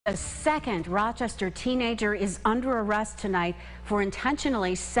A second Rochester teenager is under arrest tonight for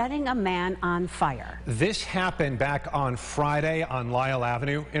intentionally setting a man on fire. This happened back on Friday on Lyell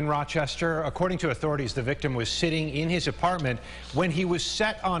Avenue in Rochester. According to authorities, the victim was sitting in his apartment when he was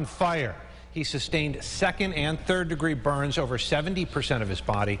set on fire. He sustained second and third degree burns over 70% of his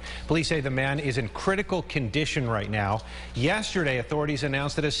body. Police say the man is in critical condition right now. Yesterday, authorities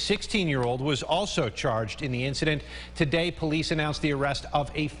announced that a 16-year-old was also charged in the incident. Today, police announced the arrest of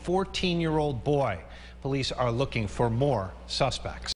a 14-year-old boy. Police are looking for more suspects.